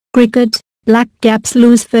Cricket, Black Caps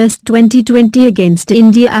lose first Twenty20 against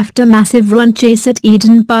India after massive run chase at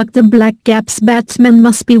Eden Park. The Black Caps batsmen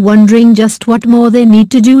must be wondering just what more they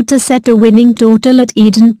need to do to set a winning total at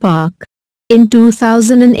Eden Park. In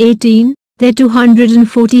 2018, their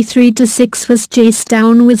 243-6 was chased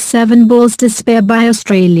down with 7 balls to spare by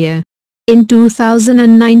Australia. In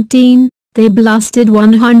 2019, they blasted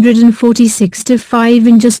 146-5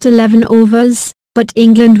 in just 11 overs, but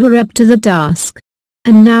England were up to the task.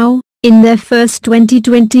 And now, in their first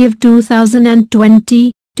Twenty20 of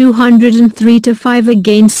 2020, 203-5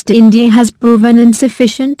 against India has proven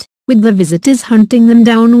insufficient, with the visitors hunting them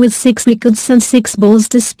down with 6 wickets and 6 balls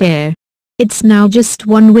to spare. It's now just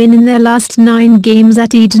 1 win in their last 9 games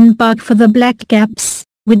at Eden Park for the Black Caps,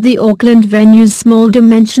 with the Auckland venue's small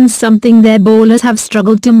dimensions something their bowlers have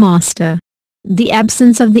struggled to master. The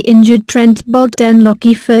absence of the injured Trent Boult and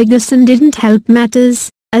Lockie Ferguson didn't help matters,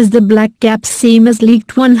 as the Black Caps seamers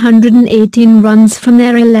leaked 118 runs from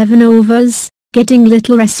their 11 overs, getting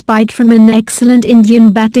little respite from an excellent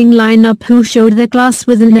Indian batting lineup who showed their class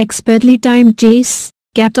with an expertly timed chase,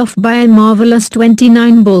 capped off by a marvellous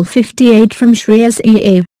 29-ball 58 from Shreyas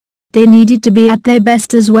Iyer. They needed to be at their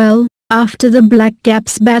best as well, after the Black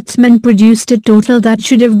Caps batsmen produced a total that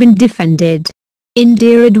should have been defended.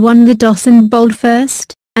 India had won the toss and bowled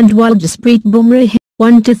first, and while Jasprit Bumrah hit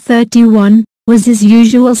 1-31, was his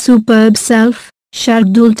usual superb self,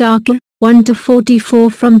 Shardul Thakur,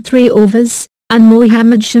 1-44 from 3 overs, and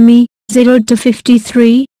Mohammad Shami,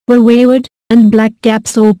 0-53, were wayward, and Black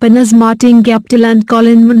Caps openers Martin Guptill and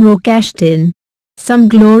Colin Munro cashed in. Some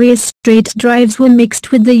glorious straight drives were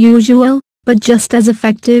mixed with the usual, but just as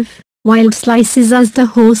effective, wild slices as the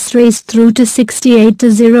horse raced through to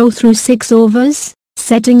 68-0 through 6 overs,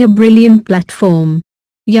 setting a brilliant platform.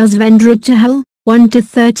 Yuzvendra Chahal,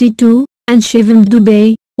 1-32, and Shivam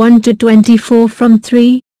Dubey, 1-24 from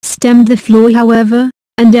 3, stemmed the flow however,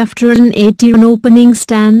 and after an 80-run opening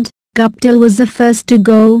stand, Guptill was the first to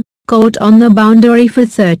go, caught on the boundary for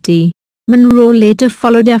 30. Munro later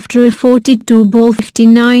followed after a 42-ball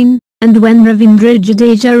 59, and when Ravindra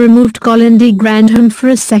Jadeja removed Colin de Grandham for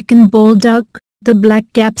a second ball duck, the Black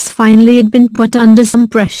Caps finally had been put under some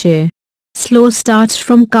pressure. Slow starts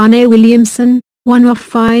from Kane Williamson, 1 off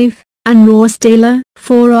 5, and Ross Taylor,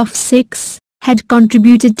 4 off 6, had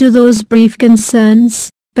contributed to those brief concerns,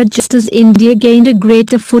 but just as India gained a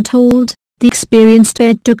greater foothold, the experienced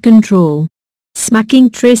pair took control. Smacking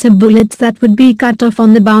tracer bullets that would be cut off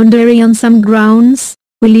on the boundary on some grounds,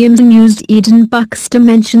 Williamson used Eden Park's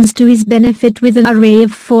dimensions to his benefit with an array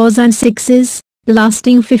of 4s and 6s,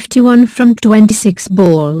 blasting 51 from 26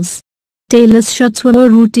 balls. Taylor's shots were more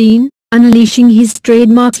routine, unleashing his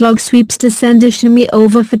trademark slog sweeps to send a Shami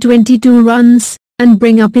over for 22 runs, and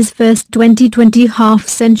bring up his first Twenty20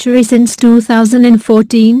 half-century since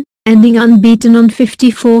 2014, ending unbeaten on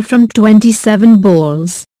 54 from 27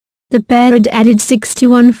 balls. The pair had added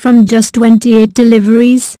 61 from just 28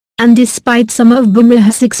 deliveries, and despite some of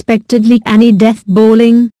Bumrah's expectedly canny death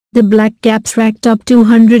bowling, the Black Caps racked up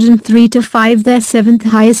 203-5, their 7th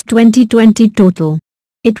highest Twenty20 total.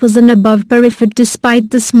 It was an above-par effort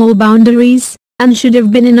despite the small boundaries, and should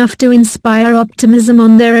have been enough to inspire optimism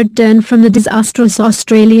on their return from the disastrous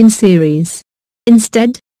Australian series.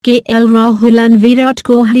 Instead, KL Rahul and Virat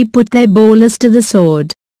Kohli put their bowlers to the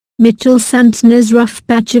sword. Mitchell Santner's rough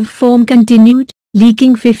patch of form continued,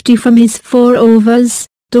 leaking 50 from his 4 overs,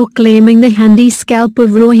 though claiming the handy scalp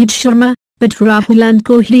of Rohit Sharma, but Rahul and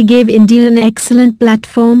Kohli gave India an excellent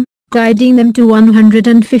platform, guiding them to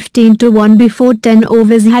 115-1 before 10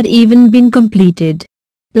 overs had even been completed.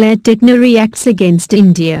 Blair Tickner reacts against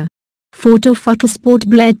India. Photo Sport.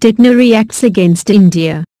 Blair Tickner reacts against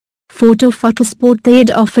India. Photo Sport. They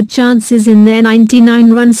had offered chances in their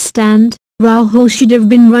 99-run stand. Rahul should have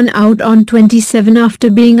been run out on 27 after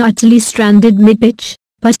being utterly stranded mid-pitch,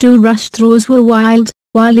 but 2 rush throws were wild,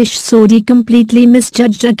 while Ish Sodhi completely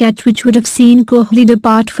misjudged a catch which would have seen Kohli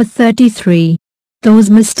depart for 33. Those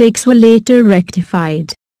mistakes were later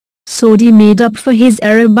rectified. Sodhi made up for his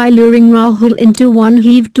error by luring Rahul into one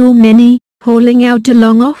heave too many, holing out a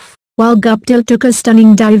long off, while Guptill took a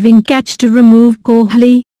stunning diving catch to remove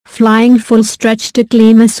Kohli, flying full stretch to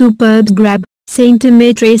claim a superb grab, saying to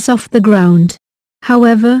may trace off the ground.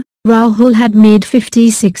 However, Rahul had made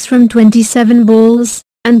 56 from 27 balls,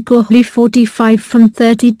 and Kohli 45 from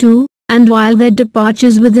 32, and while their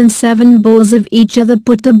departures within 7 balls of each other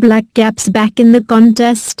put the Black Caps back in the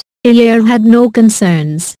contest, Iyer had no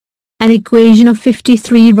concerns. An equation of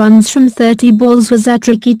 53 runs from 30 balls was a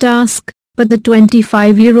tricky task, but the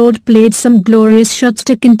 25-year-old played some glorious shots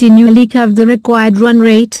to continually curb the required run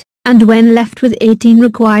rate, and when left with 18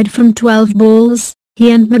 required from 12 balls, He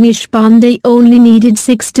and Manish Pandey only needed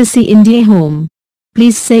 6 to see India home.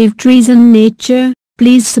 Please save trees and nature.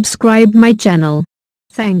 Please subscribe my channel.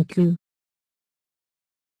 Thank you.